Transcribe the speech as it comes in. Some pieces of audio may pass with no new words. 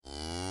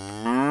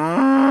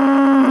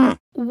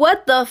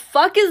What the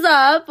fuck is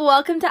up?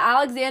 Welcome to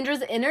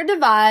Alexandra's Inner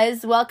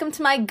Devise. Welcome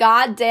to my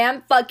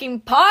goddamn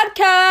fucking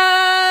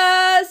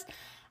podcast.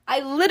 I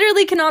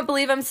literally cannot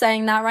believe I'm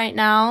saying that right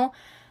now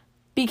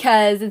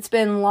because it's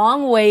been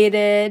long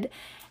waited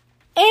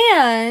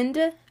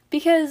and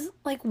because,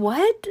 like,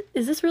 what?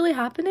 Is this really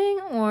happening?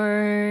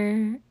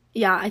 Or,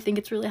 yeah, I think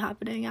it's really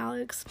happening,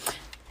 Alex.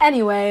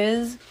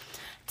 Anyways,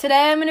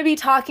 today I'm going to be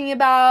talking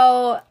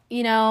about,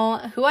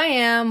 who I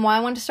am, why I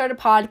want to start a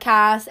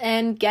podcast,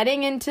 and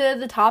getting into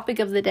the topic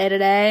of the day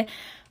today,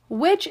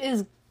 which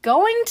is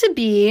going to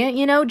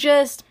be,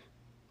 just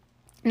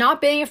not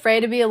being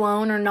afraid to be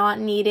alone or not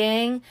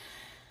needing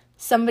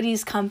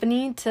somebody's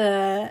company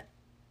to,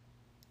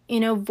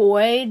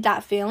 void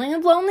that feeling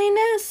of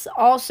loneliness.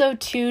 Also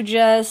to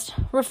just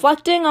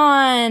reflecting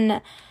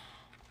on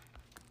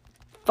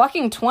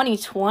fucking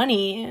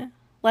 2020.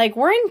 Like,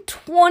 we're in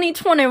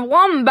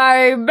 2021,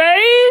 baby.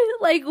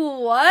 Like,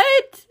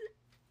 what?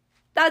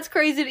 That's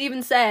crazy to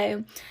even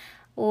say.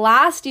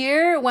 Last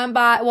year went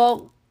by,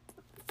 well,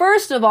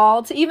 first of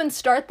all, to even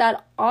start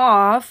that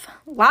off,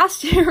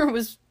 last year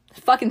was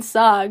fucking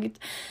sucked.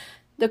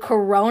 The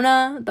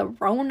Rona,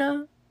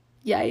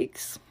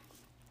 yikes,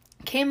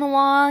 came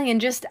along and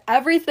just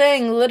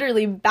everything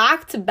literally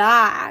back to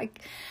back.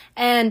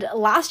 And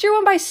last year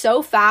went by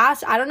so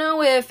fast. I don't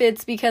know if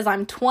it's because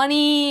I'm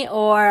 20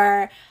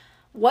 or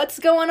what's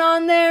going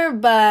on there,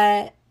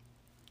 but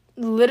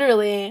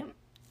literally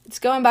it's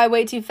going by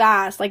way too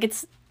fast. Like,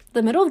 it's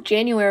the middle of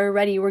January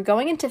already. We're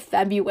going into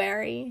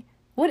February.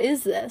 What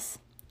is this?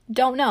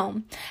 Don't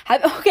know.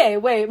 Okay,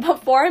 wait,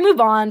 before I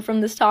move on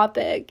from this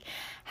topic,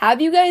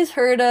 have you guys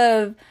heard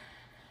of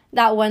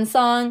that one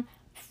song,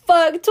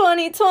 Fuck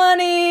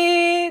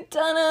 2020,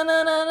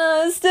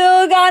 da-na-na-na-na,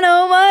 still got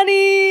no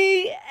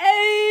money,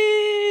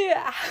 hey!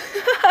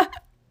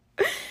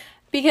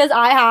 Because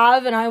I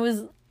have, and I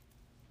was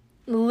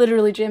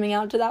literally jamming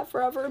out to that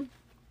forever.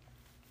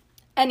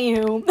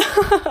 Anywho,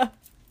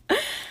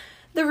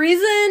 the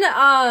reason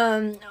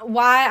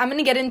why I'm going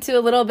to get into a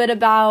little bit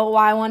about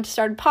why I want to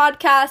start a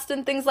podcast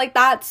and things like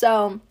that.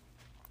 So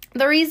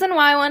the reason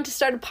why I want to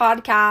start a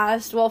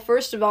podcast, well,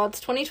 first of all, it's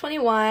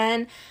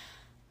 2021.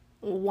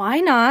 Why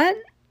not?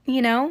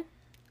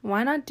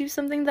 Why not do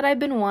something that I've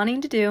been wanting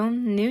to do?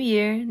 New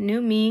year,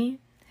 new me.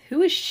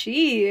 Who is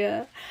she?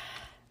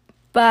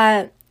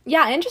 But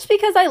yeah, and just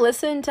because I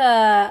listen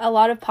to a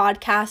lot of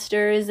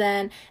podcasters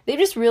and they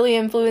just really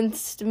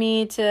influenced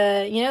me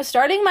to,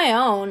 starting my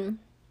own.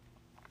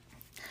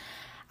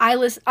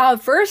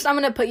 First, I'm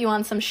going to put you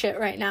on some shit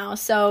right now.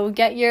 So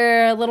get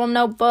your little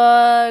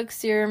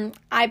notebooks, your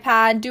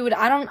iPad, do it.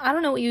 I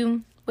don't know what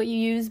you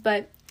use,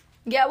 but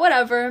yeah,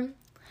 whatever.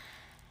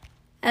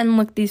 And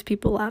look these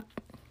people up.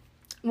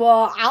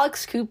 Well,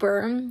 Alex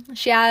Cooper,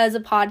 she has a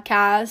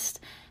podcast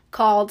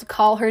called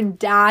Call Her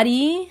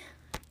Daddy.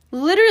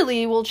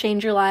 Literally will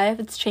change your life.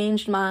 It's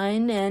changed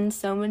mine and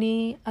so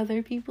many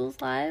other people's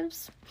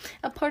lives.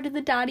 A part of the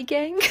Daddy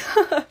Gang.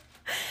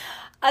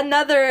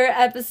 Another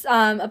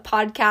episode, a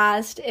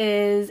podcast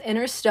is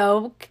Inner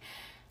Stoke.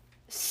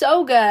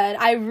 So good.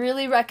 I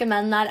really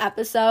recommend that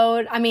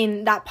episode. I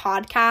mean, that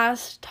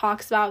podcast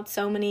talks about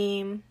so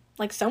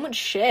much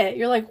shit.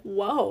 You're like,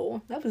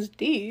 whoa, that was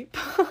deep.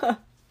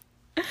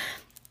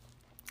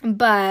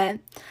 But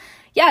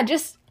yeah,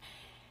 just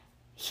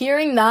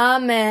hearing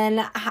them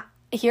and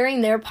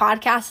hearing their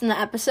podcasts and the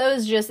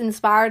episodes just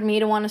inspired me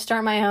to want to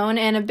start my own.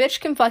 And a bitch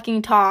can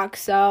fucking talk,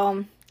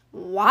 so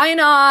why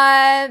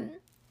not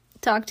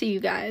talk to you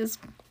guys?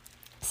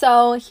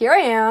 So here I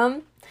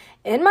am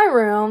in my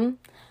room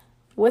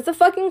with a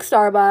fucking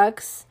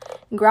Starbucks.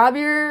 Grab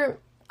your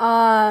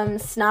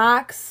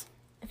snacks.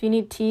 If you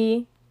need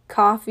tea,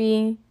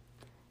 coffee,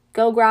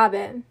 go grab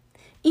it.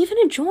 Even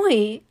a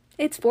joint.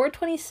 It's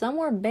 4:20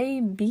 somewhere,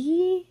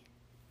 baby.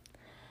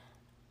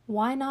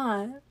 Why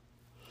not?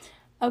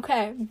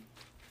 Okay.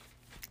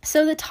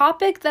 So the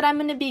topic that I'm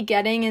going to be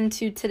getting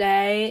into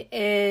today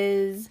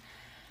is,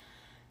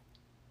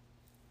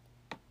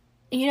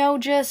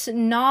 just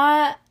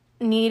not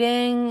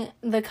needing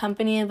the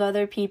company of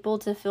other people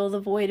to fill the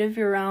void of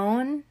your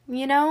own.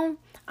 You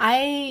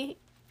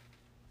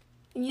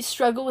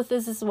struggle with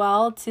this as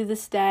well to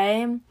this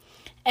day.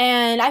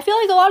 And I feel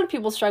like a lot of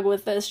people struggle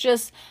with this,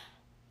 just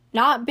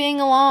not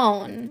being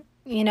alone,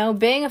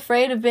 being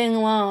afraid of being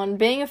alone,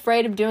 being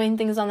afraid of doing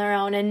things on their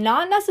own. And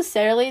not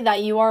necessarily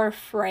that you are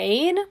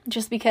afraid,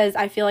 just because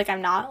I feel like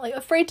I'm not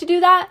afraid to do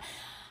that.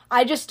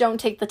 I just don't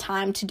take the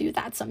time to do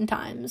that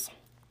sometimes.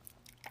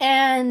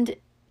 And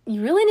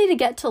you really need to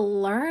get to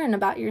learn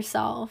about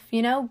yourself,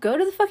 go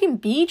to the fucking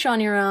beach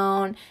on your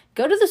own,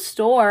 go to the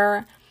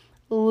store,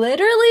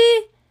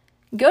 literally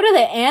go to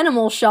the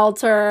animal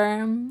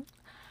shelter.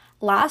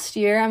 Last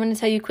year, I'm going to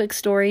tell you a quick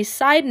story.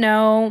 Side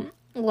note,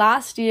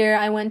 last year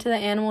I went to the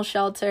animal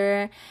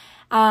shelter.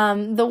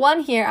 The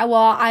one here,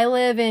 I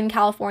live in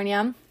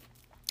California.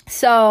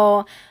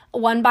 So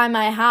one by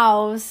my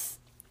house,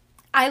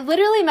 I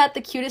literally met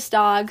the cutest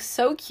dog.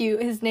 So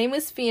cute. His name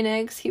was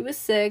Phoenix. He was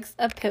 6,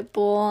 a pit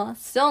bull.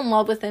 Still in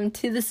love with him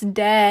to this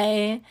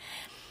day.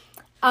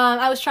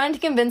 I was trying to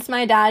convince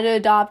my dad to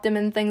adopt him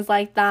and things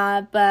like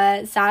that,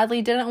 but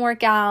sadly didn't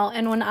work out.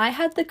 And when I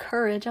had the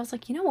courage, I was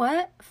like, you know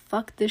what?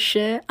 Fuck this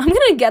shit. I'm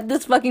gonna get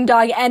this fucking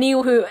dog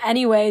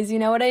anyways, you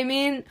know what I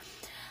mean?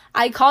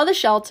 I called the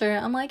shelter.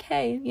 I'm like,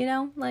 hey,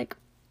 like,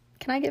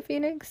 can I get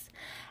Phoenix?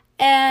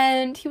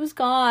 And he was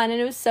gone,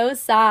 and it was so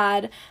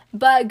sad.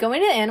 But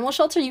going to the animal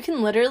shelter, you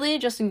can literally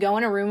just go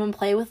in a room and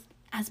play with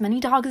as many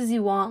dogs as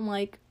you want.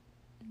 Like,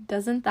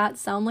 doesn't that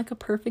sound like a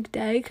perfect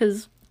day?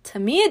 Because to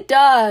me, it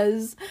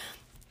does.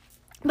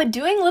 But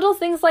doing little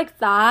things like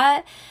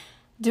that,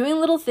 doing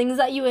little things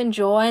that you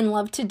enjoy and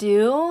love to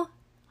do,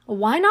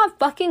 why not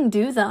fucking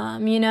do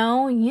them, You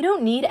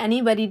don't need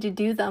anybody to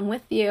do them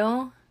with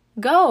you.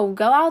 Go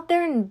out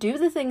there and do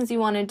the things you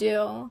want to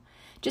do.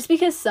 Just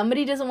because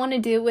somebody doesn't want to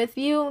do it with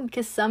you,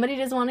 because somebody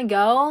doesn't want to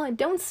go,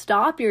 don't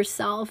stop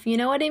yourself, you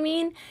know what I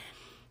mean?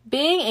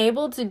 Being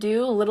able to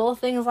do little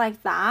things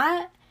like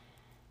that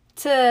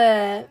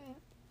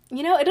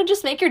it'll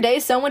just make your day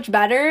so much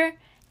better.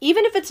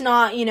 Even if it's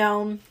not,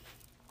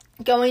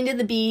 going to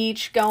the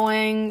beach,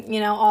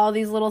 all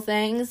these little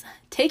things.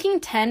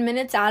 Taking 10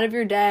 minutes out of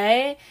your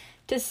day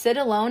to sit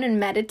alone and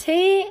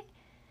meditate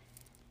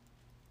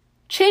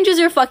changes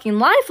your fucking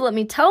life, let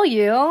me tell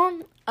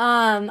you.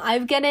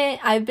 I've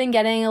been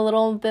getting a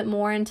little bit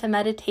more into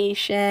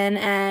meditation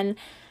and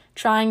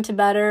trying to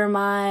better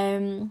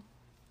my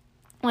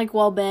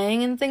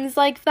well-being and things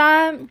like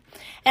that.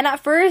 And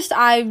at first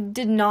I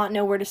did not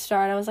know where to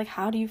start. I was like,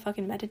 how do you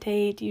fucking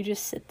meditate? Do you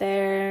just sit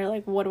there?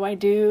 Like, what do I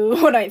do?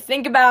 What do I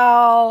think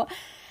about?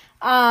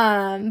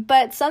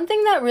 But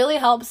something that really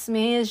helps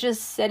me is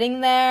just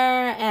sitting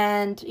there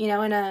and,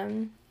 in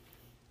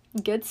a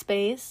good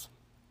space.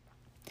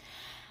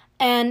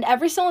 And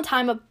every single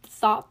time a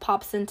thought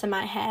pops into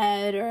my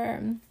head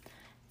or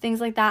things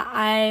like that,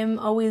 I'm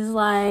always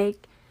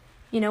like,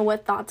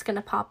 what thought's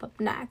gonna pop up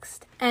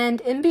next?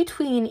 And in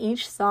between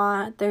each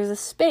thought, there's a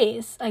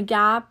space, a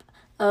gap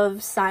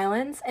of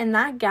silence, and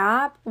that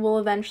gap will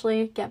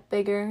eventually get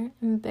bigger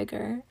and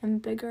bigger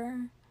and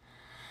bigger.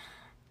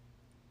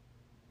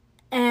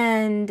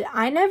 And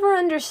I never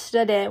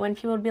understood it when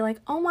people would be like,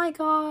 oh my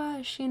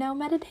gosh,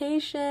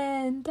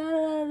 meditation, da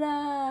da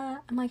da.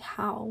 I'm like,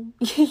 how?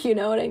 You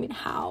know what I mean?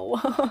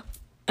 How?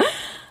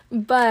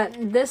 But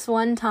this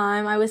one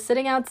time, I was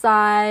sitting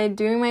outside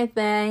doing my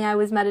thing. I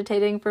was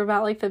meditating for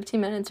about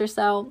 15 minutes or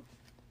so.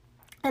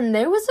 And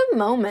there was a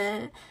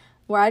moment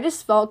where I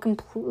just felt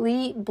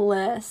complete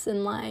bliss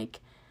and like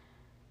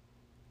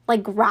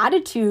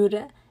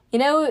gratitude.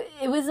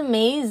 It was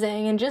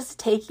amazing. And just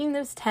taking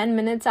those 10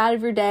 minutes out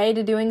of your day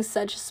to doing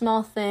such a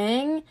small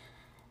thing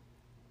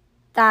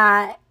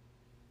that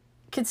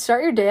could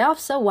start your day off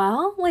so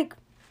well. Like,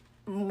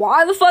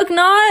 why the fuck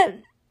not?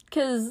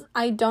 Because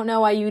I don't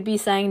know why you would be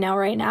saying no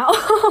right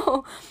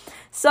now.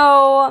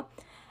 So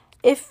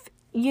if,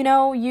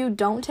 you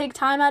don't take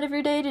time out of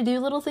your day to do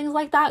little things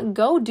like that,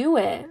 go do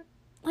it.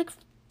 Like,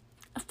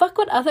 fuck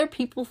what other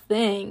people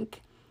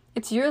think.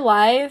 It's your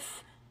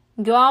life.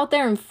 Go out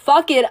there and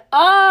fuck it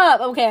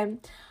up. Okay,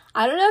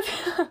 I don't know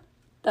if...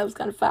 that was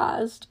kind of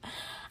fast.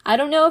 I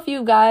don't know if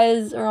you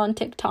guys are on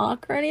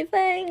TikTok or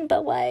anything,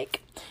 but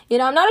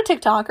I'm not a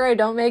TikToker. I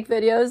don't make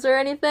videos or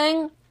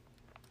anything.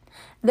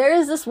 There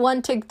is this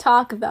one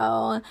TikTok,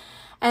 though,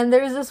 and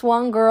there's this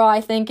one girl,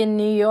 I think, in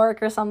New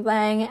York or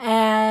something,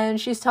 and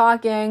she's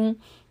talking,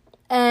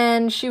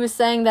 and she was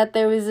saying that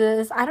there was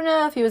this, I don't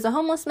know if he was a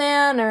homeless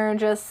man or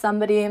just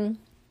somebody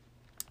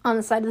on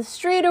the side of the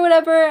street or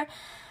whatever.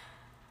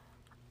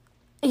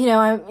 He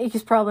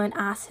was probably on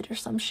acid or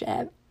some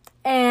shit.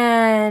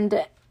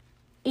 And,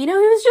 he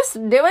was just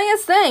doing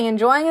his thing,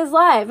 enjoying his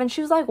life, and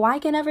she was like, why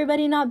can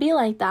everybody not be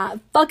like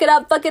that? Fuck it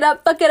up, fuck it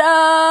up, fuck it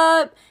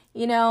up!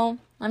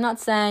 I'm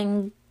not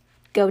saying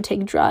go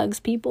take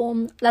drugs,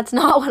 people. That's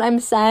not what I'm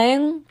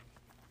saying.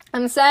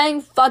 I'm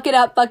saying fuck it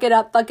up, fuck it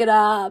up, fuck it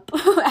up.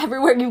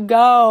 Everywhere you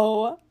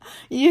go.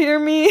 You hear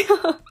me?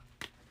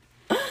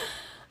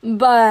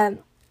 But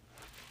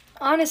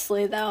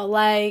honestly,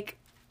 though,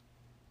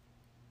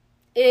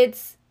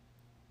 it's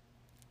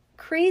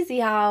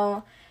crazy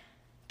how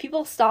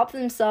people stop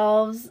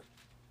themselves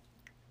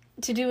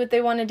to do what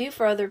they want to do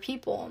for other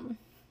people.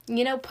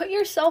 Put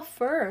yourself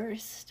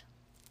first.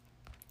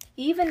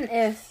 Even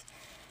if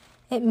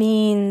it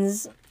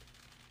means,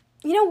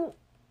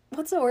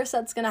 what's the worst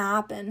that's going to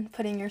happen,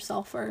 putting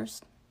yourself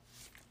first?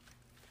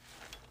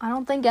 I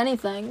don't think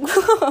anything.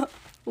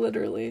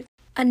 Literally.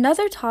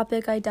 Another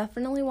topic I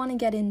definitely want to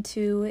get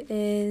into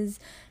is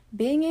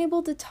being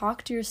able to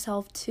talk to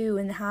yourself too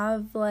and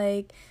have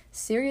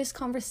serious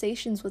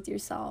conversations with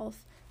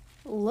yourself.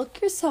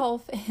 Look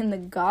yourself in the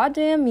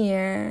goddamn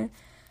mirror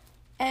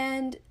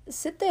and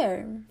sit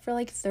there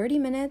for 30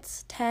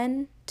 minutes,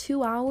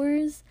 2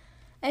 hours,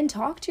 and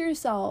talk to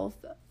yourself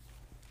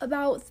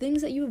about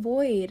things that you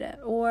avoid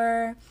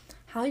or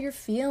how you're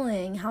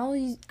feeling,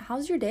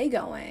 how's your day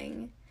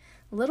going.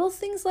 Little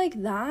things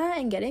like that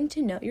and getting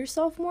to know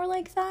yourself more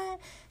like that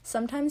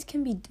sometimes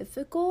can be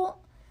difficult,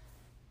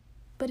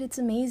 but it's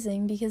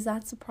amazing because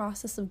that's a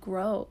process of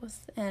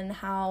growth and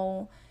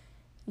how,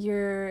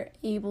 you're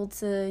able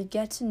to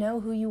get to know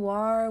who you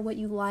are, what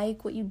you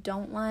like, what you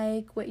don't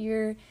like, what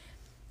your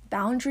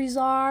boundaries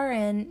are,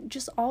 and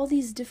just all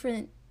these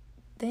different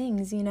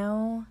things,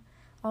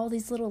 all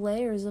these little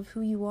layers of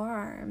who you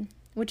are,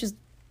 which is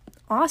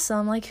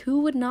awesome. Like,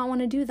 who would not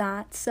want to do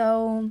that?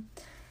 So,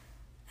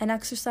 an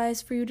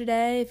exercise for you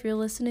today, if you're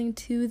listening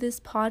to this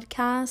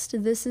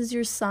podcast, this is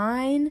your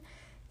sign.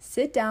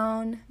 Sit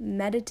down,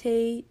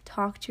 meditate,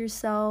 talk to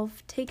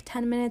yourself, take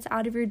 10 minutes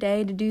out of your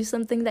day to do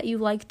something that you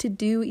like to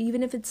do,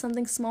 even if it's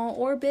something small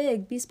or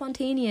big. Be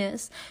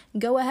spontaneous.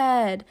 Go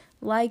ahead.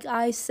 Like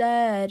I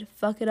said,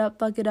 fuck it up,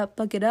 fuck it up,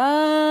 fuck it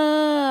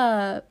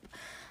up.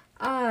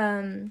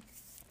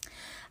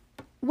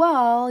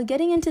 Well,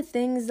 getting into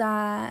things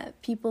that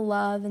people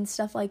love and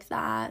stuff like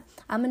that,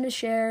 I'm going to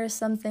share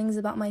some things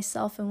about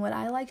myself and what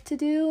I like to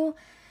do.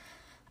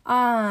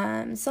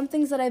 Some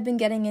things that I've been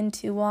getting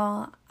into.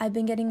 Well, I've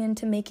been getting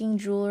into making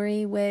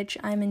jewelry, which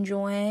I'm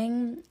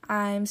enjoying.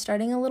 I'm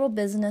starting a little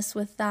business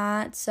with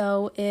that.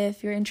 So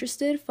if you're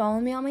interested, follow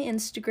me on my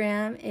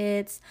Instagram.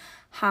 It's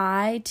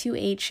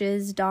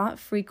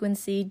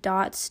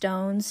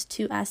hi2h's.frequency.stones,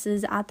 2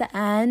 S's at the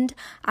end.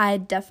 I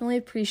definitely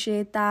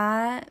appreciate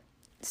that.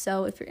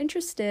 So if you're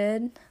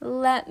interested,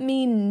 let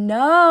me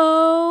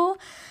know.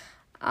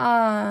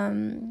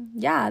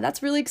 Yeah,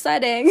 that's really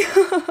exciting.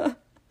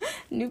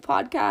 New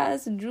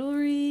podcast,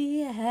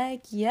 jewelry,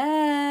 heck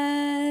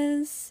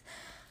yes.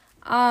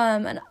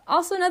 And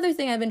also another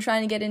thing I've been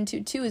trying to get into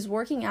too is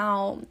working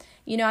out.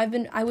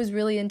 I was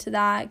really into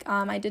that.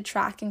 I did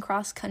track and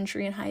cross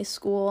country in high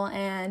school,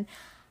 and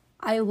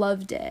I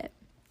loved it.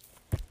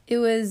 It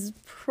was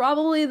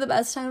probably the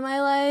best time of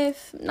my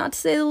life, not to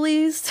say the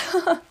least.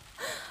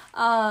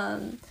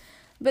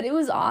 But it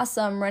was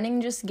awesome. Running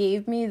just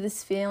gave me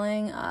this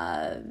feeling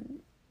of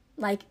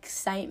like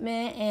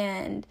excitement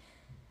and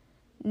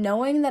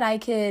knowing that I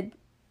could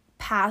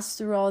pass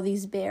through all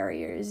these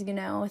barriers,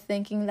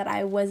 thinking that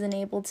I wasn't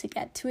able to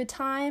get to a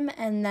time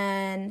and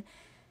then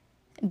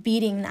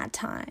beating that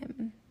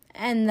time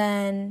and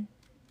then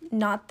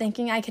not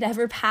thinking I could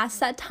ever pass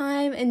that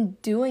time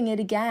and doing it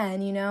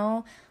again,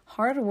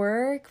 hard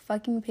work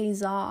fucking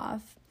pays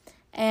off.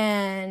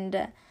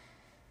 And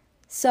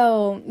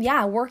so,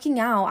 yeah, working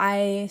out,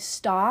 I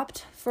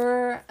stopped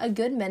for a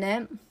good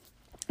minute.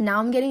 Now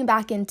I'm getting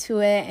back into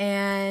it,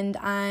 and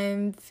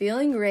I'm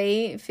feeling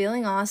great,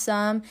 feeling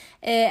awesome.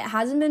 It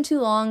hasn't been too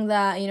long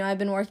that, I've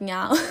been working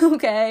out,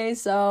 okay?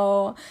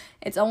 So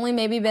it's only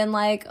maybe been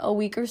like a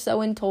week or so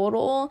in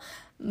total,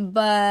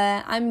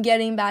 but I'm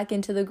getting back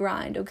into the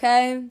grind,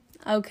 okay?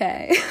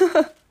 Okay.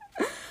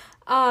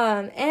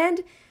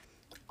 And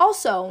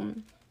also,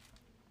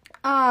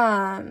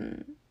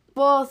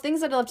 well, things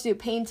that I love to do,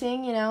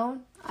 painting,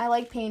 I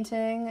like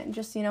painting,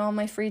 just, on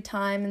my free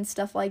time and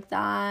stuff like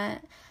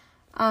that.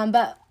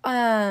 But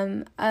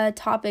a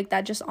topic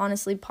that just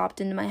honestly popped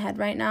into my head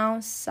right now,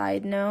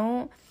 side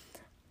note,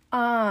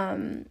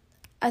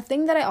 a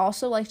thing that I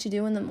also like to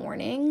do in the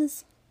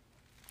mornings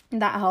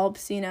that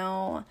helps,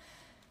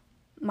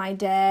 my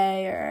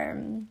day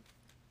or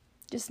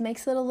just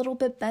makes it a little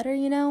bit better,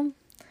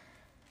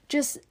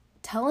 just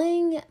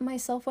telling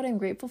myself what I'm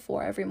grateful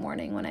for every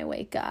morning when I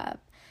wake up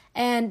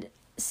and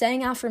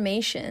saying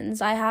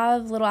affirmations. I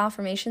have little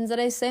affirmations that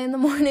I say in the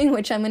morning,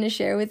 which I'm going to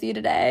share with you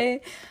today.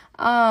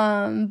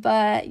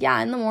 But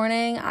yeah, in the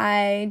morning,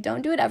 I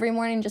don't do it every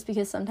morning just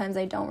because sometimes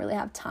I don't really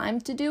have time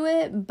to do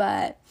it.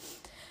 But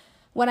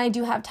when I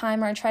do have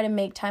time, or I try to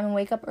make time and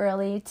wake up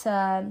early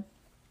to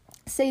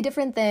say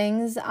different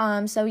things.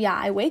 So yeah,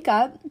 I wake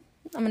up.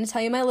 I'm going to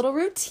tell you my little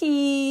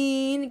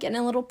routine, getting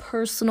a little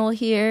personal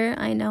here.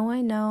 I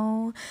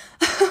know.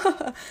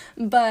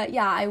 But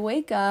yeah, I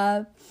wake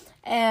up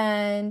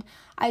and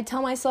I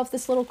tell myself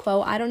this little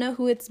quote. I don't know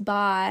who it's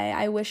by.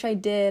 I wish I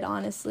did,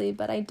 honestly,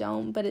 but I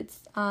don't. But it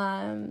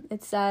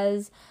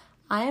says,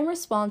 I am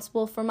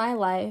responsible for my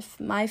life,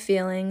 my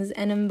feelings,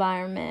 and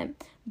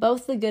environment,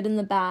 both the good and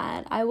the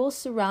bad. I will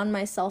surround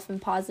myself in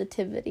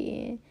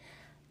positivity.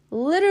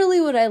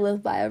 Literally what I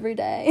live by every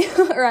day,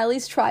 or at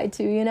least try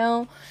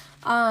to,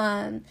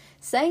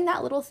 saying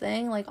that little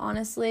thing, like,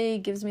 honestly,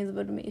 gives me the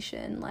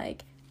motivation.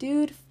 Like,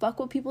 dude, fuck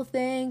what people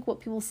think, what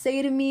people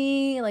say to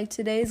me. Like,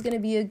 today's gonna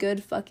be a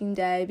good fucking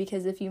day,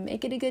 because if you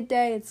make it a good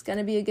day, it's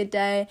gonna be a good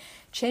day.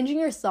 Changing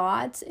your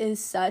thoughts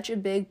is such a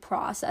big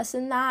process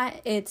in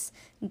that. It's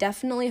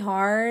definitely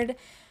hard,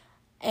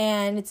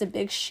 and it's a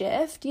big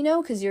shift,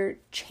 because you're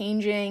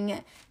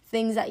changing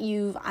things that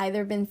you've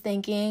either been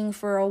thinking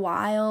for a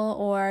while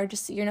or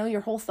just, your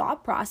whole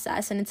thought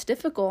process, and it's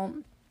difficult.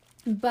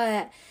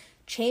 But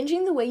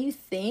changing the way you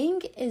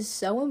think is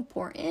so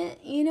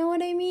important, you know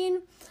what I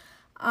mean?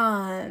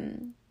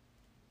 I've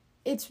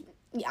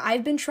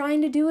been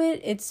trying to do it.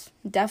 It's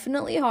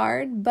definitely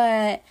hard,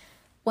 but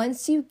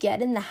once you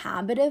get in the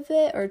habit of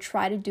it or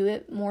try to do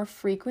it more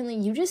frequently,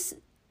 you just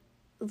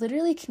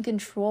literally can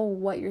control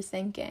what you're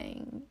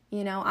thinking.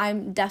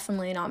 I'm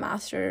definitely not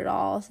mastered at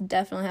all.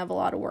 Definitely have a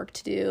lot of work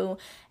to do,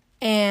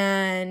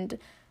 and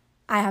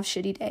I have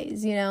shitty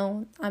days,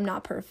 I'm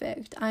not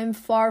perfect. I'm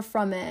far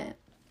from it.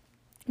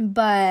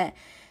 But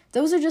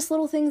those are just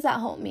little things that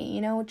help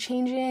me,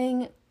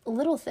 changing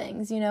little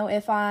things.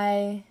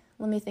 Let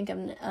me think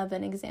of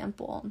an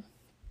example.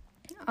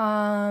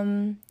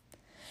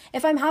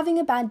 If I'm having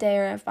a bad day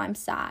or if I'm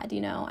sad,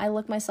 I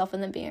look myself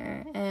in the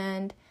mirror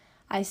and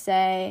I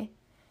say,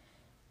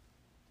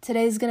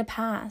 today's going to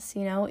pass,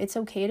 it's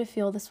okay to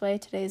feel this way.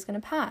 Today's going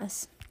to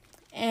pass.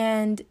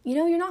 And,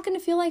 you're not going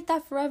to feel like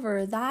that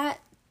forever. That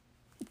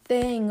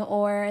thing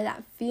or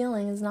that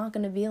feeling is not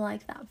going to be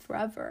like that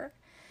forever.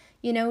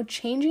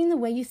 Changing the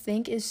way you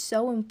think is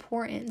so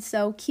important.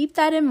 So keep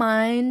that in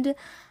mind.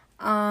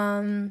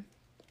 And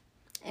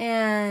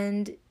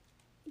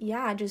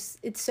yeah,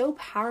 it's so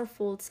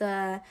powerful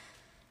to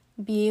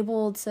be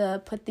able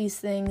to put these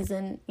things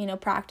in,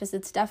 practice.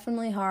 It's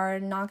definitely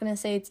hard. Not going to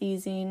say it's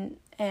easy,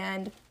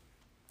 and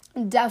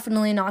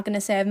definitely not going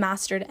to say I've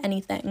mastered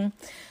anything,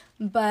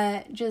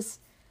 but just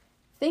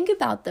think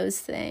about those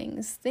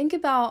things. Think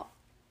about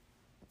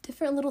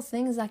different little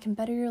things that can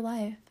better your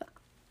life.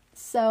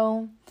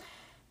 So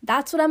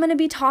that's what I'm going to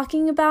be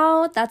talking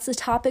about. That's the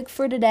topic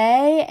for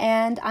today,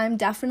 and I'm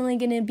definitely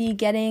going to be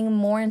getting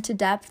more into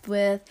depth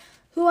with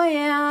who I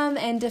am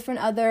and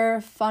different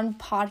other fun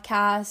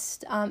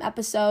podcast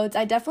episodes.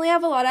 I definitely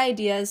have a lot of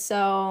ideas,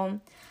 so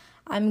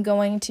I'm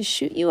going to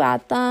shoot you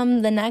at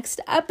them the next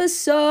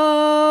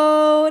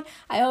episode.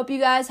 I hope you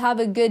guys have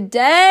a good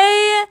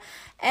day,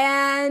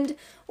 and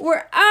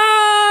we're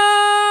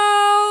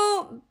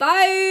out.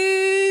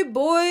 Bye,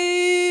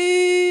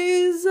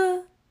 boys.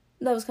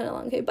 That was kind of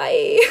long. Okay,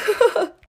 bye.